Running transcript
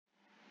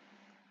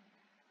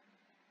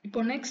இப்போ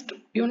next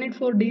unit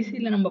 4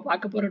 டிசியில் நம்ம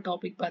பார்க்க போகிற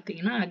டாபிக்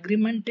பார்த்தீங்கன்னா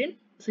agreement in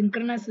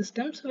synchronise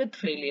systems with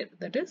failure.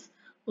 That is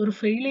ஒரு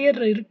ஃபெயிலியர்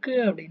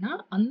இருக்குது அப்படின்னா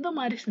அந்த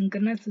மாதிரி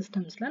சிங்க்ரனைஸ்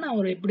சிஸ்டம்ஸில் நான்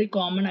ஒரு எப்படி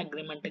காமன்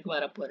அக்ரிமெண்ட்டுக்கு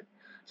வரப்போகிறேன்.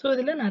 ஸோ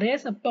இதில் நிறைய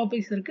சப்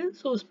டாபிக்ஸ் இருக்குது.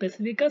 ஸோ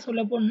ஸ்பெசிஃபிக்காக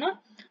சொல்ல போனால்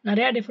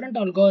நிறையா டிஃப்ரெண்ட்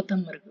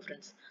அல்காரிதம் இருக்குது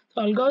ஃப்ரெண்ட்ஸ். ஸோ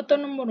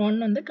அல்காரிதம் நம்பர்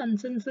 1 வந்து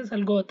consensus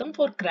algorithm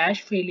for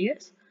crash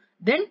failures.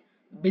 தென்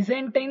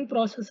பிசைன்டைன்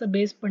ப்ராசஸை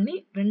பேஸ் பண்ணி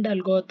ரெண்டு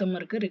அல்காரிதம்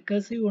இருக்குது.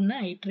 ரிகர்சிவ் ஒன்று,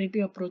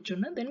 ஐட்ரேட்டிவ் அப்ரோச்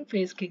ஒன்று, தென்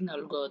ஃபேஸ் கிங்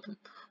அல்காரிதம்.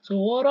 ஸோ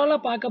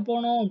ஓவராலாக பார்க்க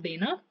போனோம்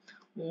அப்படின்னா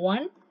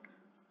 1,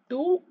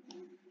 2,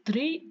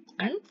 3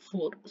 and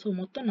 4. ஸோ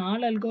மொத்தம்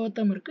 4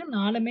 அல்காரிதம் இருக்குது.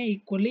 4மே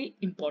ஈக்குவலி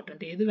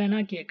இம்பார்ட்டன்ட். எது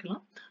வேணால்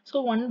கேட்கலாம். ஸோ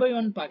 1 by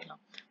 1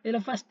 பார்க்கலாம்.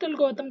 இதில் first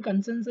algorithm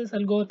consensus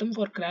algorithm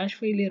for crash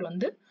failure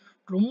வந்து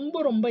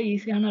ரொம்ப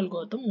ஈஸியான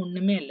அல்காரிதம்,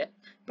 ஒன்றுமே இல்லை.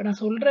 இப்போ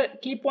நான் சொல்கிற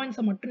கீ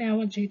பாயிண்ட்ஸை மட்டும்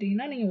ஞாபகம்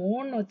வச்சுக்கிட்டிங்கன்னா நீங்கள்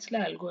ஓன் வச்சுல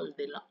அல்கோ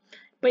எழுதிடலாம்.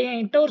 இப்போ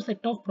என்கிட்ட ஒரு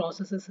செட் ஆஃப்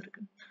ப்ராசஸஸ்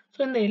இருக்குது. ஸோ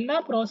இந்த எல்லா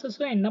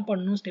ப்ராசஸும் என்ன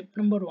பண்ணணும் ஸ்டெப்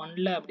நம்பர்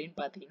 1ல் அப்படின்னு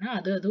பார்த்தீங்கன்னா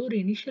அது ஒரு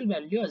இனிஷியல்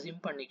வேல்யூ அசியூம்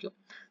பண்ணிக்கும்.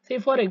 Say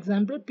for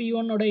example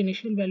P1ஓட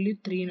initial value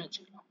 3ன்னு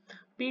வச்சுக்கலாம்,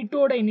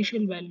 P2ஓட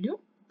இனிஷியல் வேல்யூ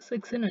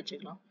 6ன்னு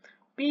வச்சுக்கலாம்,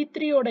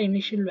 P3ஓட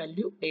இனிஷியல்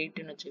வேல்யூ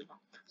 8ன்னு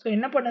வச்சுக்கலாம். ஸோ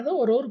என்ன பண்ணது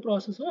ஒரு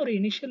ப்ராசஸும் ஒரு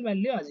இனிஷியல்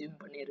வேல்யூ அசியூம்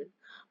பண்ணிடுது.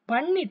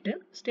 பண்ணிட்டு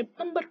ஸ்டெப்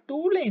நம்பர்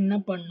 2ல் என்ன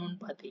பண்ணணும்னு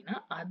பார்த்தீங்கன்னா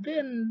அது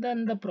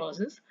அந்த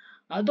ப்ராசஸ்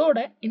அதோட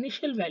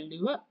இனிஷியல்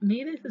வேல்யூவை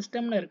மீதி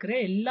சிஸ்டமில் இருக்கிற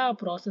எல்லா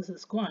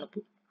ப்ராசஸஸ்க்கும்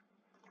அனுப்பும்.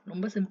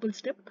 ரொம்ப சிம்பிள்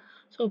ஸ்டெப்.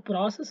 ஸோ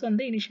ப்ராசஸ்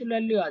வந்து இனிஷியல்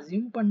வேல்யூ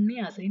அசியூம் பண்ணி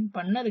அசைன்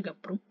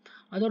பண்ணதுக்கப்புறம்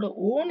அதோட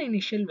ஓன்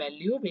இனிஷியல்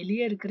வேல்யூ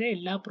வெளியே இருக்கிற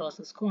எல்லா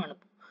ப்ராசஸ்க்கும்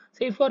அனுப்பும்.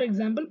 சே ஃபார்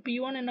எக்ஸாம்பிள்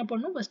P1 என்ன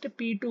பண்ணும், ஃபஸ்ட்டு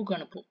P2க்கு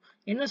அனுப்பும்.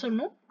 என்ன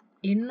சொல்லணும்,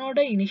 என்னோட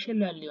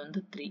இனிஷியல் வேல்யூ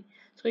வந்து 3.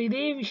 ஸோ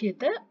இதே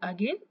விஷயத்த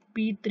அகெயின்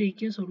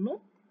P3க்கும் சொல்லும்,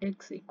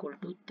 x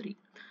 = 3.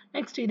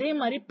 நெக்ஸ்ட் இதே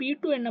மாதிரி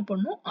P2 என்ன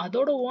பண்ணும்,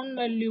 அதோட ஓன்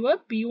வேல்யூவை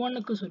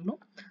P1க்கு சொல்லும்.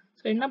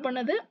 ஸோ என்ன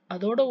பண்ணுது,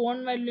 அதோட ஓன்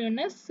வேல்யூ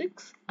என்ன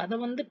 6, அதை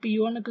வந்து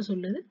P1க்கு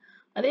சொல்லுது.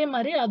 அதே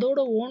மாதிரி அதோட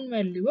ஓன்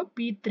வேல்யூவை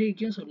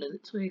P3க்கும் சொல்லுது.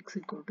 So x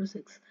 =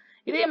 6.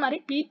 இதே மாதிரி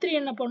P3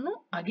 என்ன பண்ணும்,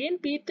 அகெயின்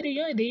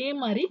P3யும் இதே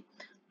மாதிரி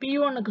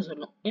P1க்கு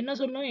சொல்லும். என்ன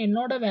சொல்லும்,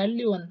 என்னோட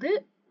வேல்யூ வந்து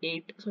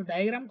 8. ஸோ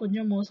டயக்ராம்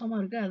கொஞ்சம்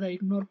மோசமாக இருக்குது, அதை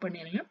இக்னோர்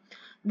பண்ணிடுங்க.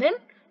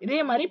 தென் இதே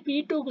மாதிரி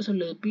P2க்கு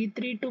சொல்லுது.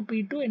 P3 to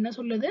P2 என்ன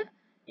சொல்லுது,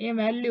 என்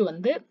வேல்யூ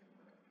வந்து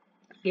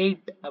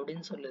 8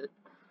 அப்படின்னு சொல்லுது.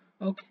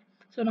 ஓகே,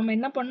 ஸோ நம்ம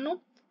என்ன பண்ணணும்,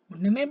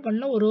 ஒன்றுமே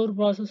பண்ணல, ஒரு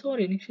ப்ராசஸும்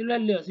ஒரு இனிஷியல்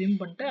வேல்யூ அசியூம்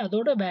பண்ணிட்டு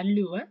அதோட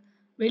வேல்யூவை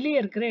வெளியே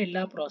இருக்கிற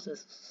எல்லா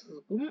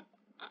ப்ராசஸுக்கும்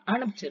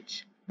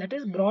அனுப்பிச்சிருச்சு. தட்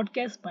இஸ்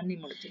ப்ராட்காஸ்ட் பண்ணி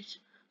முடிச்சிருச்சு.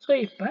 ஸோ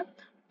இப்போ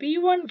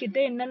P1 கிட்ட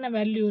என்னென்ன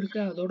வேல்யூ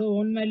இருக்குது, அதோட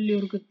ஓன் வேல்யூ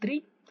இருக்குது 3,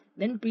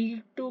 தென்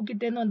P2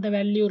 கிட்டேருந்து வந்த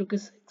வேல்யூ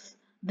இருக்குது 6,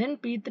 தென்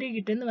P3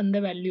 கிட்டேருந்து வந்த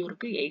வேல்யூ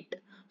இருக்குது 8.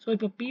 ஸோ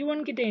இப்போ P1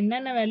 கிட்ட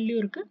என்னென்ன வேல்யூ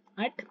இருக்குது,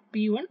 அட்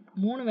P1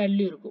 3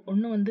 வேல்யூ இருக்குது.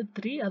 ஒன்று வந்து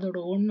 3 அதோட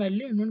ஓன்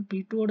வேல்யூ, இன்னொன்று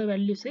P2ஓட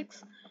வேல்யூ 6,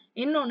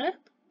 இன்னொன்று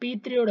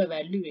P3ஓட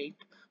வேல்யூ 8.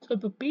 ஸோ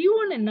இப்போ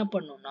P1 என்ன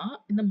பண்ணுன்னா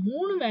இந்த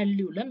 3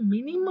 வேல்யூவில்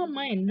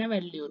மினிமமாக என்ன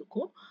வேல்யூ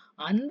இருக்கோ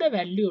அந்த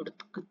வேல்யூ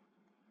எடுத்துக்கு.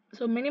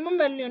 ஸோ மினிமம்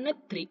வேல்யூ என்ன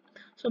 3.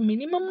 ஸோ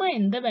மினிமமாக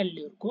எந்த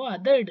வேல்யூ இருக்கோ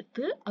அதை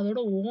எடுத்து அதோட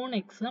ஓன்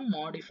எக்ஸை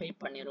மாடிஃபை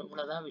பண்ணிடும்.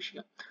 இவ்வளோதான்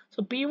விஷயம். ஸோ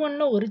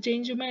P1ல ஒரு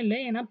சேஞ்சுமே இல்லை,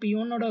 ஏன்னா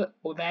P1ஓட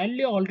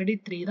வேல்யூ ஆல்ரெடி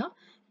 3 தான்.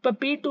 இப்போ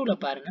P2ல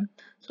பாருங்கள்.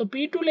 ஸோ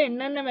P2ல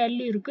என்னென்ன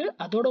வேல்யூ இருக்குது,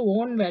 அதோட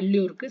ஓன்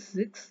வேல்யூ இருக்குது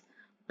 6,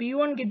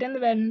 P1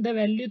 கிட்டேருந்து வந்த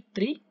வேல்யூ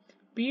 3,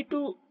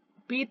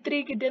 P3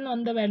 கிட்டேருந்து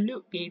வந்த வேல்யூ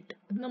 8.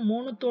 இந்த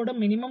மூணுத்தோட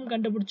மினிமம்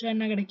கண்டுபிடிச்சா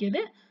என்ன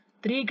கிடைக்கிது,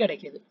 3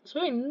 கிடைக்கிது. ஸோ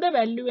இந்த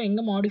வேல்யூவை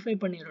எங்கே மாடிஃபை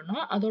பண்ணிடும்னா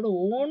அதோட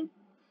ஓன்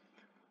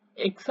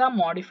எக்ஸா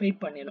மாடிஃபை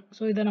பண்ணிடும்.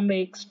 ஸோ இதை நம்ம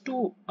x2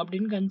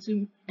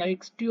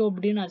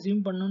 அப்படின்னு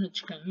அசியூம் பண்ணோம்னு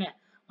வச்சுக்கோங்களேன்.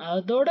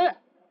 அதோட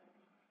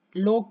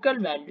லோக்கல்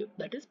வேல்யூ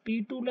தட் இஸ்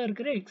P2ல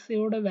இருக்கிற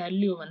எக்ஸோட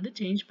வேல்யூ வந்து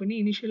சேஞ்ச் பண்ணி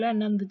இனிஷியலாக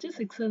என்ன இருந்துச்சு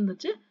 6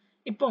 இருந்துச்சு,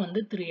 இப்போ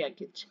வந்து 3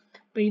 ஆக்கிடுச்சு.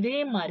 இப்போ இதே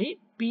மாதிரி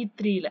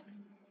P3ல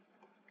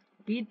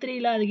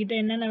அதுக்கிட்ட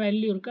என்னென்ன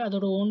வேல்யூ இருக்குது,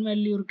 அதோட ஓன்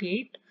வேல்யூ இருக்குது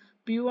 8,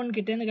 P1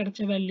 கிட்டேருந்து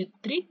கிடைச்ச வேல்யூ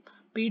 3,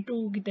 P2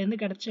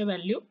 கிட்டேருந்து கிடைச்ச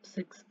வேல்யூ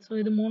 6. ஸோ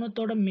இது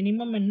மூணுத்தோட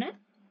மினிமம் என்ன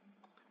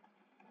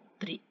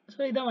 3. ஸோ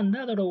இதை வந்து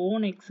அதோட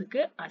ஓன்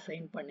எக்ஸுக்கு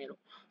அசைன்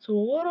பண்ணிடும். ஸோ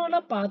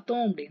ஓவராலாக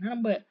பார்த்தோம் அப்படின்னா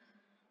நம்ம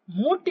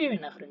மோட்டிவ்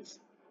என்ன ஃப்ரெண்ட்ஸ்,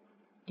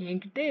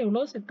 என்கிட்ட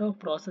எவ்வளோ செட் ஆஃப்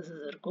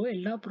ப்ராசஸஸ் இருக்கோ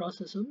எல்லா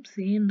ப்ராசஸும்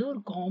சேர்ந்து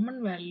ஒரு காமன்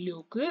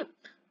வேல்யூக்கு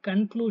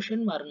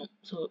கன்க்ளூஷன் வரணும்.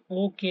 ஸோ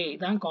ஓகே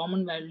இதான்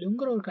காமன்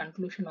வேல்யூங்கிற ஒரு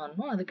கன்க்ளூஷன்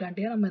வரணும்.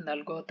 அதுக்காண்டியே நம்ம இந்த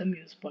அல்காரிதம்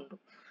யூஸ்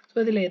பண்ணுறோம். ஸோ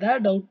இதில்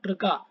ஏதாவது டவுட்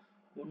இருக்கா,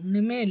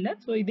 ஒன்றுமே இல்லை.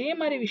 ஸோ இதே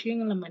மாதிரி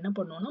விஷயங்கள் நம்ம என்ன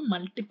பண்ணுவோம்னா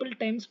மல்டிபிள்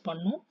டைம்ஸ்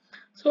பண்ணும்.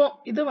 ஸோ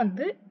இது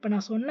வந்து இப்போ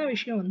நான் சொன்ன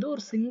விஷயம் வந்து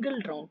ஒரு சிங்கிள்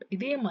ரவுண்ட்,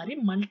 இதே மாதிரி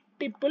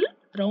மல்டிபிள்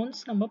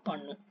ரவுண்ட்ஸ் நம்ம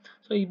பண்ணும்.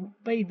 ஸோ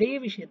இப்போ இதே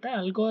விஷயத்த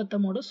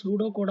அல்காரிதமோட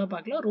சூடோ கோடா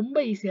பார்க்கலாம், ரொம்ப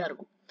ஈஸியாக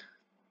இருக்கும்.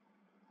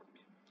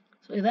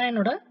 ஸோ இதான்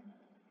என்னோட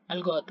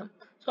அல்காரிதம்.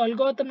 ஸோ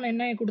அல்காரிதம்ல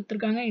என்ன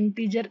கொடுத்துருக்காங்க,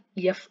 இன்டீஜர்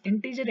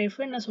f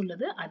என்ன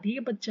சொல்லுது,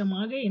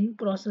 அதிகபட்சமாக என்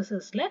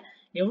ப்ராசஸஸில்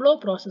எவ்வளோ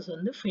ப்ராசஸ்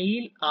வந்து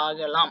ஃபெயில்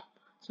ஆகலாம்.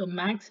 ஸோ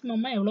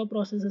மேக்ஸிமமாக எவ்வளோ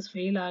ப்ராசஸஸ்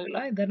ஃபெயில்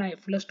ஆகலாம், இதை நான்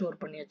எஃப்ல ஸ்டோர்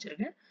பண்ணி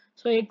வச்சுருக்கேன்.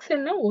 ஸோ எக்ஸ்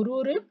என்ன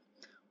ஒரு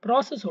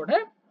ப்ராசஸோட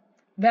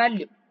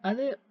வேல்யூ,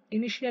 அது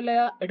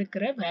இனிஷியலாக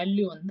எடுக்கிற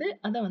வேல்யூ வந்து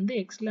அதை வந்து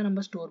எக்ஸில்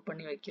நம்ம ஸ்டோர்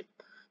பண்ணி வைக்கிறோம்.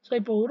 ஸோ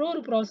இப்போ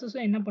ஒரு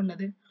ப்ராசஸும் என்ன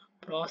பண்ணுது,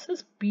 process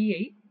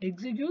PI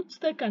executes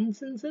the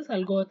consensus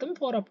algorithm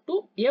for up to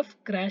F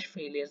crash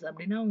failures.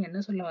 அப்படின்னா அவங்க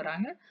என்ன சொல்ல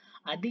வராங்க,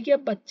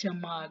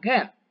 அதிகபட்சமாக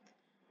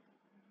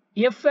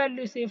F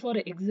value say for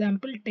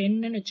example 10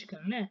 ன்னு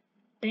வச்சுக்கோங்களேன்,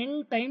 10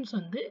 times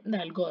வந்து இந்த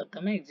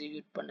algorithm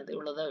execute பண்ணுது.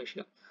 இவ்வளவுதான்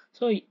விஷயம்.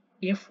 So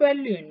F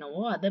value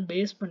என்னவோ அதை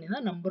பேஸ் பண்ணி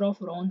தான் number of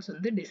rounds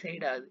வந்து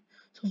டிசைட் ஆகுது.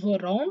 So for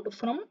round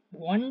from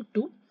 1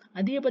 to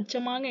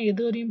அதிகபட்சமாக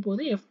எது வரையும்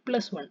போது F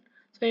plus 1.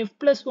 So F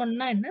plus 1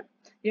 னா என்ன,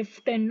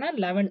 F10 னா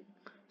 11.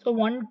 So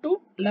 1 to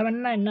 11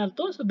 னா என்ன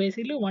அர்த்தம், so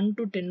basically 1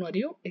 to 10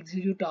 வரையும்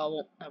எக்ஸிக்யூட்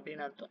ஆகும்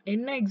அப்படின்னு அர்த்தம்.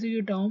 என்ன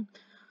எக்ஸிக்யூட் ஆகும்,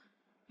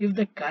 if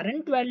the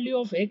current value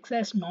of x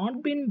has not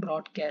been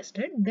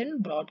broadcasted, then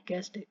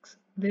broadcast x.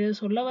 இது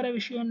சொல்ல வர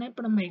விஷயம் என்ன,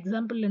 இப்போ நம்ம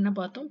எக்ஸாம்பிள் என்ன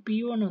பார்த்தோம்,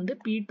 P1 வந்து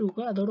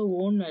P2க்கு அதோட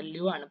ஓன்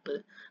வேல்யூ அனுப்புது.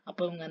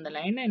 அப்போ இவங்க அந்த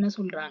லைனை என்ன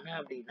சொல்றாங்க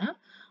அப்படின்னா,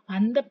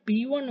 அந்த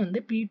P1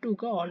 வந்து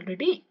P2க்கு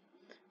ஆல்ரெடி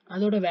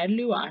அதோட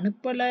வேல்யூ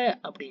அனுப்பல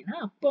அப்படின்னா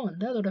அப்போ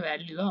வந்து அதோட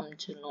வேல்யூவை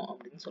அனுப்பிச்சிடணும்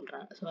அப்படின்னு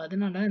சொல்றாங்க. ஸோ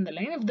அதனால இந்த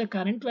line if the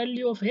current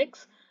value of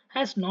x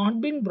has not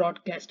been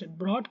broadcasted,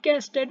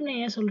 broadcastedன்னு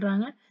ஏன்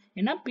சொல்றாங்க,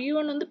 ஏன்னா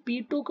P1 வந்து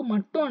P2க்கு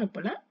மட்டும்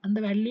அனுப்பல, அந்த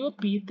வேல்யூ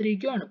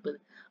P3க்கும் அனுப்புது.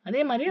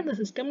 அதே மாதிரி அந்த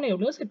சிஸ்டம்ல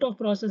எவ்வளோ செட் ஆஃப்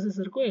ப்ராசஸஸ்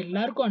இருக்கோ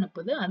எல்லாருக்கும்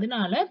அனுப்புது,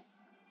 அதனால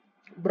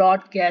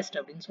broadcast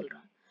அப்படின்னு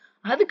சொல்றாங்க.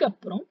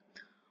 அதுக்கப்புறம்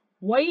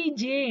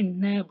yj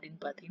என்ன அப்படின்னு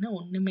பார்த்தீங்கன்னா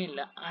ஒண்ணுமே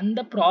இல்லை, அந்த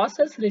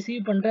ப்ராசஸ்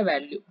ரிசீவ் பண்ற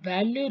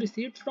value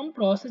received from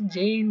process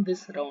j in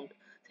this round.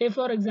 say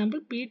for example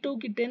P2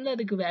 கிட்ட இருந்து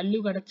அதுக்கு வேல்யூ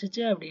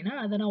கிடைச்சிச்சு அப்படின்னா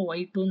அதை நான்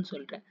y2ன்னு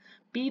சொல்றேன்,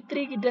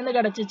 P3 கிட்ட இருந்து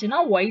கிடைச்சிச்சுன்னா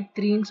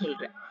y3ன்னு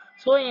சொல்றேன்.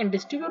 ஸோ என்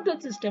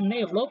டிஸ்ட்ரிபியூட்டட் சிஸ்டம்ல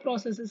எவ்வளோ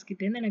ப்ராசஸஸ்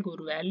கிட்ட இருந்து எனக்கு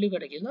ஒரு வேல்யூ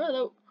கிடைக்குதோ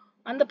அதை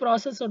அந்த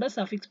ப்ராசஸோட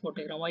சஃபிக்ஸ்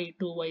போட்டுக்கிறேன்,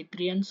 y2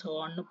 y3 and so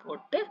on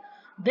போட்டு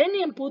தென்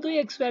என் புது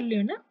x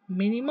வேல்யூன்னு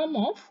minimum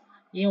of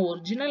n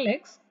original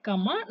X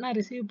கம்மா நான்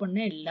ரிசீவ் பண்ண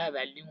எல்லா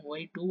value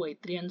y2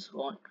 y3 and so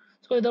on.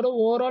 So இதோட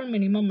ஓவரால்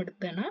மினிமம்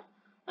எடுத்தேன்னா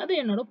அது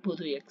என்னோட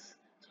புது எக்ஸ்.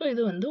 ஸோ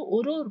இது வந்து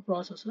ஒரு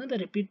ப்ராசஸும் இதை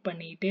ரிப்பீட்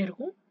பண்ணிக்கிட்டே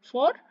இருக்கும்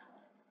for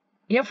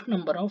F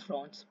number of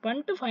rounds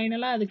பண்ணிட்டு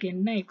ஃபைனலாக அதுக்கு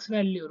என்ன எக்ஸ்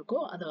வேல்யூ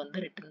இருக்கோ அதை வந்து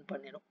ரிட்டர்ன்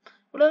பண்ணிடும்.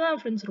 இவ்வளோதான்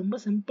ஃப்ரெண்ட்ஸ், ரொம்ப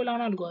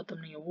சிம்பிளான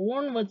அல்கோரிதம். நீங்கள்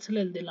ஓன் வேர்ட்ஸில்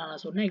எழுதிடலாம்.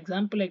 நான் சொன்ன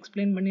எக்ஸாம்பிள்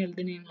எக்ஸ்பிளைன் பண்ணி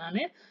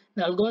எழுதினீங்கனாலே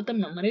இந்த அல்கோரிதம்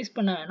மெமரைஸ்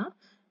பண்ண வேணாம்.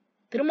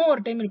 திரும்ப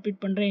ஒரு டைம் ரிப்பீட்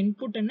பண்ணுறேன்,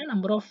 இன்புட் என்ன,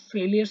 number of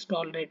failures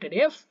tolerated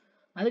F,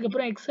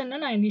 அதுக்கப்புறம் எக்ஸ் என்ன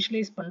நான்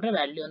இனிஷியலைஸ் பண்ணுற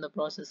வேல்யூ அந்த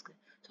ப்ராசஸ்க்கு.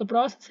 ஸோ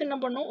ப்ராசஸ் என்ன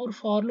பண்ணும், ஒரு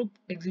ஃபார் லூப்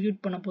எக்ஸிக்யூட்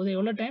பண்ண போது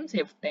எவ்வளோ டைம்ஸ்,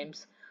 எஃப்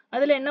டைம்ஸ்.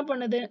 அதில் என்ன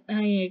பண்ணுது,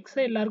 நான்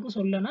எக்ஸை எல்லாருக்கும்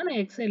சொல்லனா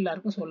நான் எக்ஸை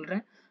எல்லாருக்கும்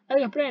சொல்கிறேன்,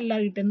 அதுக்கப்புறம்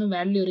எல்லார்கிட்டேருந்தும்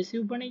வேல்யூ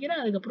ரிசீவ்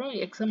பண்ணிக்கிறேன், அதுக்கப்புறம்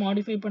எக்ஸை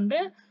மாடிஃபை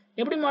பண்ணுறேன்.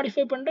 எப்படி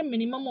மாடிஃபை பண்ணுறேன்,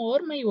 minimum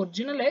over my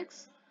original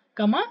X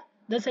comma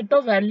the set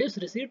of values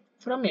received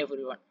from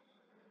every one.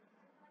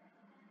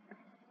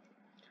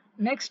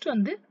 Next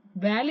வந்து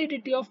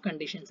வேலிடிட்டி ஆஃப்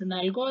கண்டிஷன்ஸ். இந்த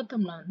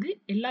அல்கோரிதம்ல வந்து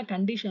எல்லா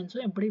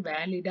கண்டிஷன்ஸும் எப்படி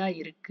வேலிடா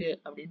இருக்கு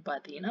அப்படின்னு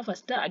பார்த்தீங்கன்னா,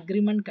 ஃபர்ஸ்ட்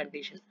அக்ரிமெண்ட்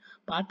கண்டிஷன்.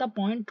 பார்த்தா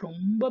பாயிண்ட்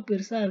ரொம்ப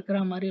பெருசா இருக்கிற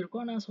மாதிரி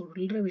இருக்கும், நான்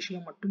சொல்ற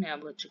விஷயம் மட்டும்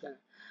ஞாபகம் வச்சுக்கோங்க.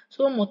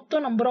 ஸோ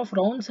மொத்தம் நம்பர் ஆஃப்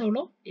ரவுண்ட்ஸ்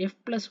எவ்வளோ,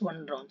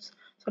 f+1 ரவுண்ட்ஸ்.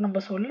 ஸோ நம்ம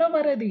சொல்ல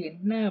வர்றது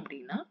என்ன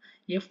அப்படின்னா,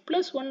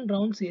 f+1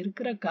 ரவுண்ட்ஸ்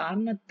இருக்கிற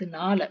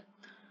காரணத்தினால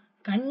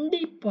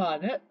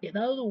கண்டிப்பாக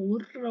ஏதாவது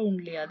ஒரு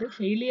ரவுண்ட்லயாவது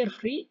failure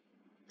free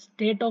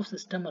state of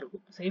system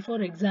இருக்கும். சே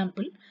ஃபார்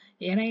எக்ஸாம்பிள்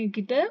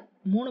என்கிட்ட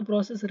 3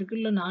 ப்ராசஸ் இருக்கு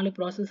இல்லை 4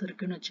 ப்ராசஸ்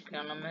இருக்குன்னு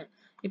வச்சுக்கலாம். நம்ம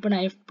இப்போ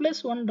நான்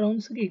f+1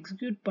 ரவுண்ட்ஸுக்கு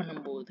எக்ஸிக்யூட்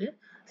பண்ணும்போது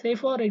சே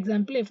ஃபார்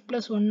எக்ஸாம்பிள்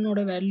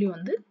f+1ஓட வேல்யூ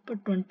வந்து இப்போ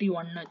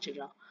 21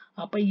 வச்சுக்கலாம்.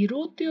 அப்போ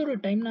 21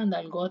 டைம் நான் அந்த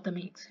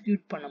அல்கோரிதமை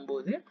எக்ஸிக்யூட்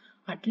பண்ணும்போது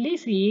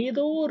அட்லீஸ்ட்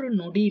ஏதோ ஒரு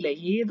நொடியில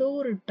ஏதோ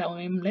ஒரு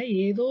டைம்ல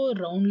ஏதோ ஒரு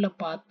ரவுண்ட்ல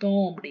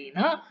பார்த்தோம்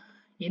அப்படின்னா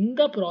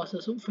எந்த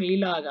ப்ராசஸும்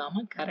ஃபெயில்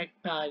ஆகாம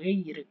கரெக்டாக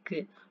இருக்கு.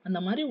 அந்த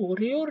மாதிரி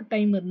ஒரே ஒரு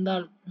டைம்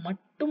இருந்தால்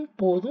மட்டும்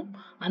போதும்,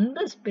 அந்த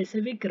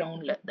ஸ்பெசிபிக்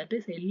ரவுண்ட்ல தட்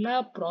இஸ் எல்லா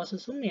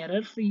ப்ராசஸும்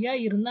எரர் ஃப்ரீயா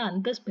இருந்த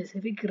அந்த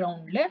ஸ்பெசிபிக்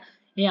ரவுண்ட்ல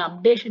என்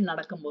அப்டேஷன்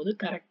நடக்கும்போது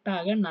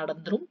கரெக்டாக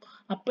நடந்துரும்.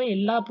 அப்ப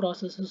எல்லா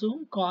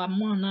ப்ராசஸஸும்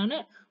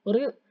காமனான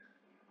ஒரு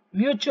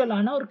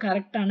மியூச்சுவலான ஒரு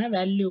கரெக்டான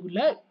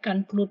வேல்யூவில்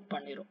கன்க்ளூட்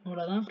பண்ணிடும்.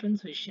 இவ்வளோதான்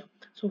ஃப்ரெண்ட்ஸ் விஷயம்.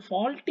 ஸோ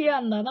ஃபால்ட்டியாக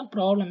இருந்தால் தான்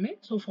ப்ராப்ளமே.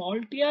 ஸோ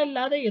ஃபால்ட்டியாக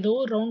இல்லாத ஏதோ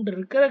ஒரு ரவுண்ட்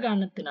இருக்கிற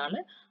காரணத்தினால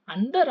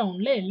அந்த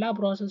ரவுண்டில் எல்லா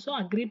ப்ராசஸும்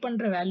அக்ரி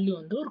பண்ணுற வேல்யூ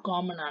வந்து ஒரு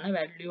காமனான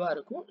வேல்யூவாக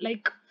இருக்கும்.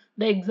 Like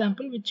the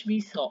example which we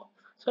saw.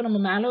 So நம்ம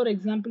மேலே ஒரு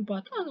எக்ஸாம்பிள்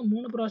பார்த்தோம், அங்கே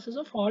 3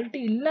 ப்ராசஸும்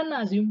ஃபால்ட்டி இல்லைன்னு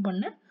அசியூம்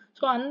பண்ணேன்.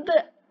 ஸோ அந்த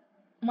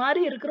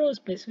மாதிரி இருக்கிற ஒரு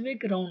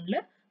ஸ்பெசிஃபிக் ரவுண்டில்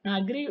நான்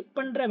அக்ரி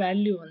பண்ணுற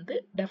வேல்யூ வந்து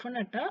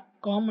டெஃபினட்டாக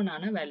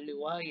காமனான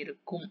வேல்யூவாக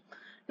இருக்கும்.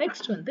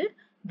 நெக்ஸ்ட் வந்து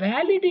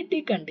validity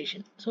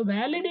condition. So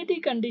validity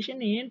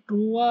condition ஏன்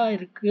ட்ரூவா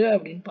இருக்கு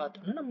அப்படின்னு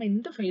பார்த்தோம்னா, நம்ம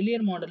இந்த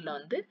ஃபெயிலியர் மாடல்ல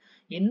வந்து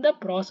எந்த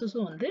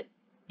ப்ராசஸும் வந்து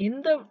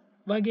எந்த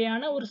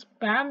வகையான ஒரு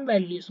ஸ்பேம்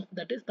வேல்யூஸும்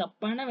தட் இஸ்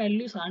தப்பான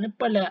வேல்யூஸ்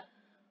அனுப்பல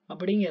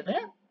அப்படிங்கிறத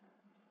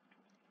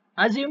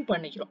அசியூம்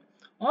பண்ணிக்கிறோம்.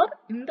 ஆர்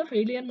இந்த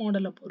ஃபெயிலியர்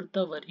மாடலை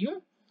பொறுத்த வரையும்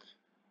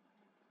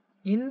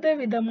எந்த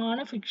விதமான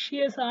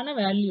ஃபிக்ஷியஸான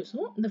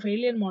வேல்யூஸும் இந்த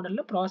ஃபெயிலியர்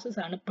மாடல்ல ப்ராசஸ்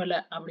அனுப்பல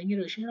அப்படிங்கிற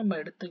விஷயம் நம்ம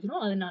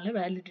எடுத்துக்கிறோம். அதனால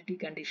வேலிடிட்டி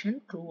கண்டிஷன்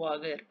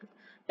ட்ரூவாக இருக்கு.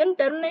 தென்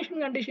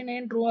டெர்மினேஷன் கண்டிஷன்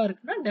ஏன் ட்ரூவா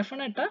இருக்குன்னா,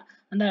 டெஃபினட்டா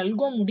அந்த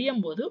அல்கோ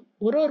முடியும் போது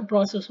ஒரு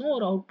ப்ராசஸும்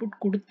ஒரு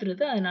அவுட்புட்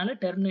கொடுத்துருது, அதனால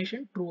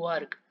டெர்மினேஷன் ட்ரூவா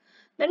இருக்கு.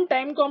 தென்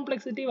டைம்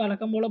காம்ப்ளெக்சிட்டி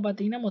வழக்கம் போல்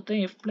பார்த்தீங்கன்னா மொத்தம்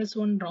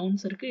f+1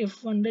 ரவுண்ட்ஸ் இருக்குது. f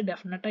வந்து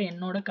டெஃபினட்டாக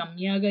என்னோட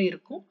கம்மியாக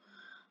இருக்கும்.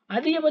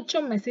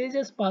 அதிகபட்சம்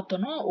மெசேஜஸ்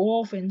பார்த்தோன்னா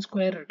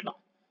O(n)² இருக்கலாம்.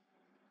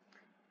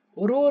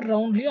 ஒரு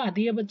ரவுண்ட்லேயும்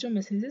அதிகபட்சம்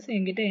மெசேஜஸ்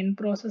என்கிட்ட n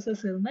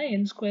ப்ராசஸஸ் இருந்தால்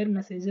n²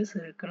 மெசேஜஸ்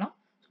இருக்கலாம்.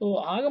 ஸோ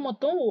ஆக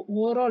மொத்தம்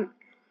ஓவரால்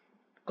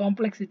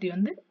காம்ப்ளெக்சிட்டி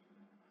வந்து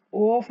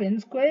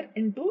O(n)²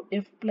 into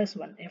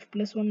f+1.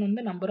 f+1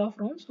 வந்து நம்பர் ஆஃப்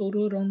ரவுண்ட்ஸ், ஒரு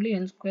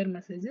ரவுண்ட்லேயும் n²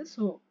 messages.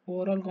 So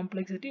overall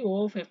complexity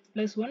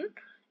O(f+1)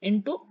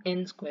 into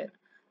n².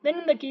 தென்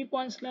இந்த கீ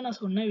பாயிண்ட்ஸில் நான்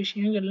சொன்ன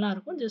விஷயங்கள்லாம்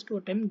இருக்கும். ஜஸ்ட்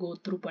ஒரு டைம் கோ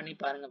த்ரூ பண்ணி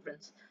பாருங்கள்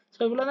ஃப்ரெண்ட்ஸ். ஸோ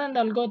இவ்வளோதான் இந்த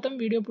அல்காரிதம்.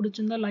 வீடியோ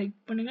பிடிச்சிருந்தா லைக்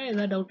பண்ணுங்கள்.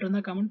 ஏதாவது டவுட்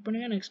இருந்தால் கமெண்ட்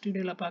பண்ணுங்கள். நெக்ஸ்ட்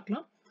வீடியோவில்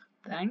பார்க்கலாம்.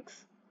 தேங்க்ஸ்.